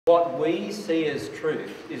What we see as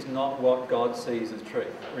truth is not what God sees as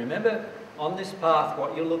truth. Remember, on this path,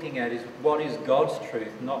 what you're looking at is what is God's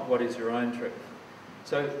truth, not what is your own truth.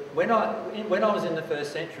 So when I was in the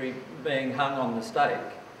first century being hung on the stake,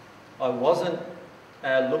 I wasn't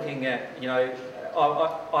looking at, you know,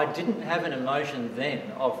 I didn't have an emotion then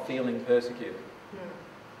of feeling persecuted. No.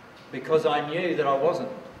 Because I knew that I wasn't.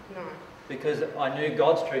 No. Because I knew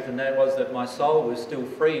God's truth, and that was that my soul was still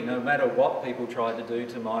free no matter what people tried to do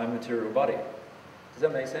to my material body. Does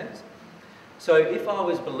that make sense? So if I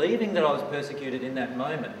was believing that I was persecuted in that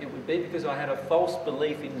moment, it would be because I had a false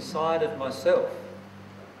belief inside of myself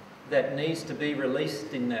that needs to be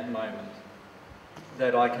released in that moment,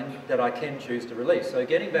 that I can choose to release. So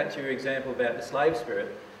getting back to your example about the slave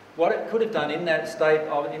spirit, what it could have done in that state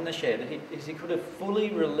in the shed is he could have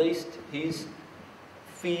fully released his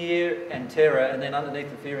fear and terror, and then underneath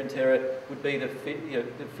the fear and terror would be the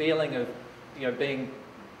feeling of being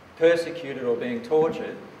persecuted or being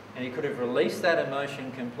tortured, and he could have released that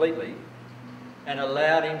emotion completely and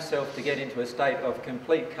allowed himself to get into a state of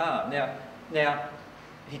complete calm. Now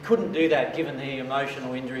he couldn't do that given the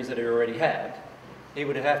emotional injuries that he already had. He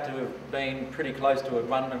would have to have been pretty close to a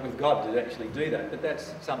one with God to actually do that, but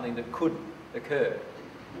that's something that could occur.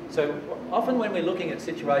 So often when we're looking at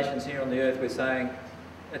situations here on the earth, we're saying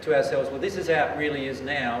to ourselves, well, this is how it really is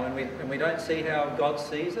now, and we don't see how God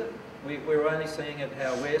sees it. We're only seeing it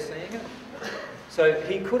how we're seeing it. So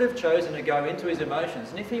he could have chosen to go into his emotions,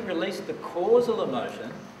 and if he released the causal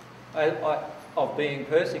emotion of being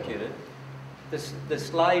persecuted, the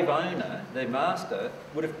slave owner, the master,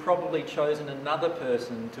 would have probably chosen another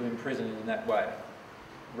person to imprison in that way,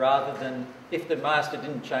 rather than, if the master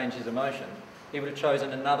didn't change his emotion, he would have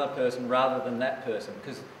chosen another person rather than that person,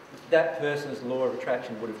 because that person's law of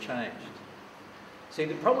attraction would have changed. See,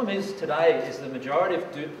 the problem is today is the majority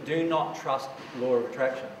of do not trust law of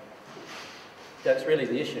attraction. That's really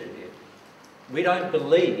the issue here. We don't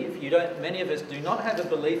believe, many of us do not have a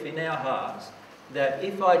belief in our hearts that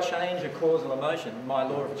if I change a causal emotion, my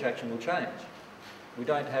law of attraction will change. We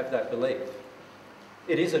don't have that belief.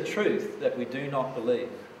 It is a truth that we do not believe.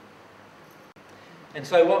 And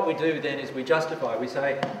so what we do then is we justify. We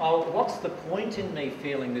say, oh, what's the point in me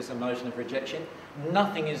feeling this emotion of rejection?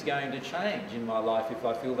 Nothing is going to change in my life if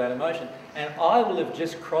I feel that emotion. And I will have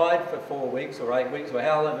just cried for 4 weeks or 8 weeks or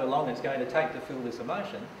however long it's going to take to feel this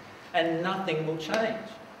emotion, and nothing will change.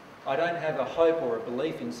 I don't have a hope or a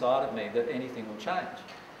belief inside of me that anything will change.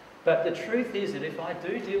 But the truth is that if I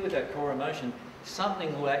do deal with that core emotion,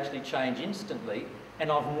 something will actually change instantly, and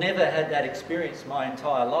I've never had that experience my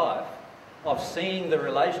entire life of seeing the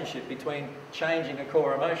relationship between changing a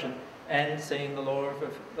core emotion and seeing the law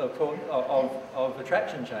of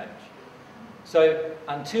attraction change. So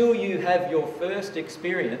until you have your first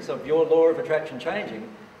experience of your law of attraction changing,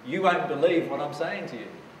 you won't believe what I'm saying to you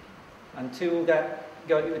until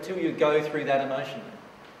you go through that emotion.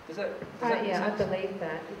 Does that yeah, I believe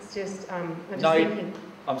that. It's just, I'm just no, thinking...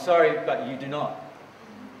 I'm sorry, but you do not.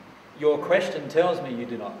 Your question tells me you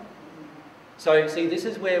do not. So, see, this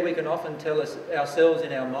is where we can often tell ourselves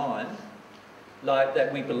in our mind, like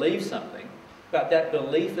that we believe something, but that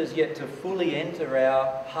belief is yet to fully enter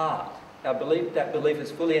our heart. That belief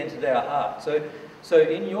has fully entered our heart. So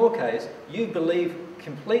in your case, you believe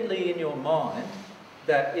completely in your mind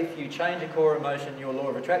that if you change a core emotion, your law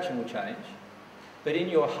of attraction will change. But in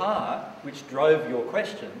your heart, which drove your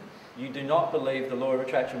question, you do not believe the law of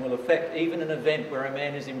attraction will affect even an event where a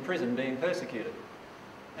man is in prison being persecuted.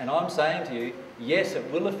 And I'm saying to you, yes, it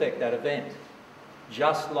will affect that event,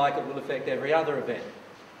 just like it will affect every other event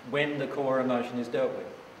when the core emotion is dealt with.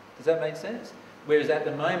 Does that make sense? Whereas at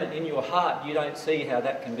the moment in your heart, you don't see how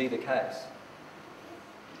that can be the case.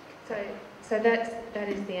 So that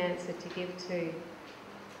is the answer to give to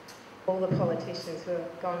all the politicians who are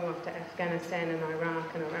going off to Afghanistan and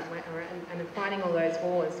Iraq and are fighting all those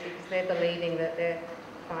wars because they're believing that they're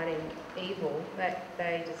fighting evil, that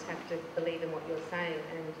they just have to believe in what you're saying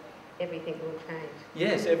and everything will change.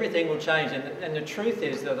 Yes, everything will change, and the truth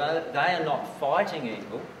is that they are not fighting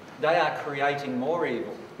evil, they are creating more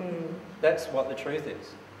evil. That's what the truth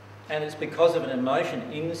is. And it's because of an emotion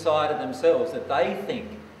inside of themselves that they think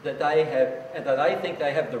they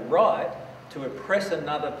have the right to oppress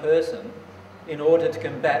another person in order to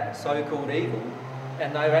combat so-called evil,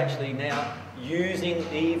 and they're actually now using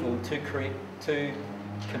evil to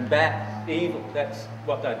combat evil. That's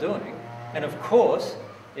what they're doing. And of course,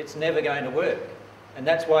 it's never going to work. And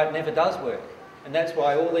that's why it never does work. And that's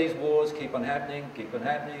why all these wars keep on happening, keep on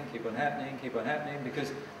happening, keep on happening, keep on happening,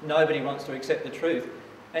 because nobody wants to accept the truth.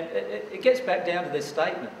 And it gets back down to this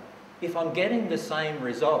statement. If I'm getting the same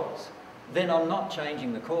results, then I'm not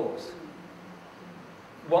changing the cause.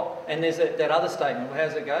 And there's that other statement, how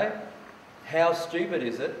does it go? How stupid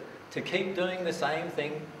is it to keep doing the same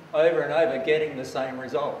thing over and over, getting the same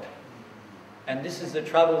result? And this is the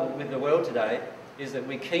trouble with the world today, is that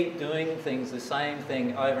we keep doing things, the same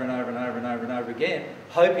thing over and over and over and over and over again,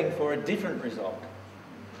 hoping for a different result.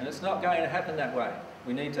 And it's not going to happen that way.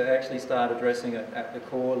 We need to actually start addressing it at the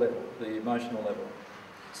core level, the emotional level.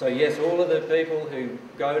 So yes, all of the people who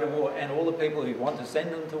go to war and all the people who want to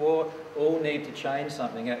send them to war all need to change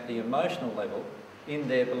something at the emotional level in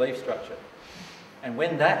their belief structure. And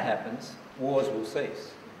when that happens, wars will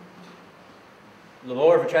cease. The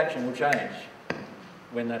law of attraction will change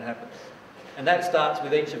when that happens. And that starts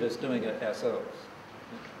with each of us doing it ourselves.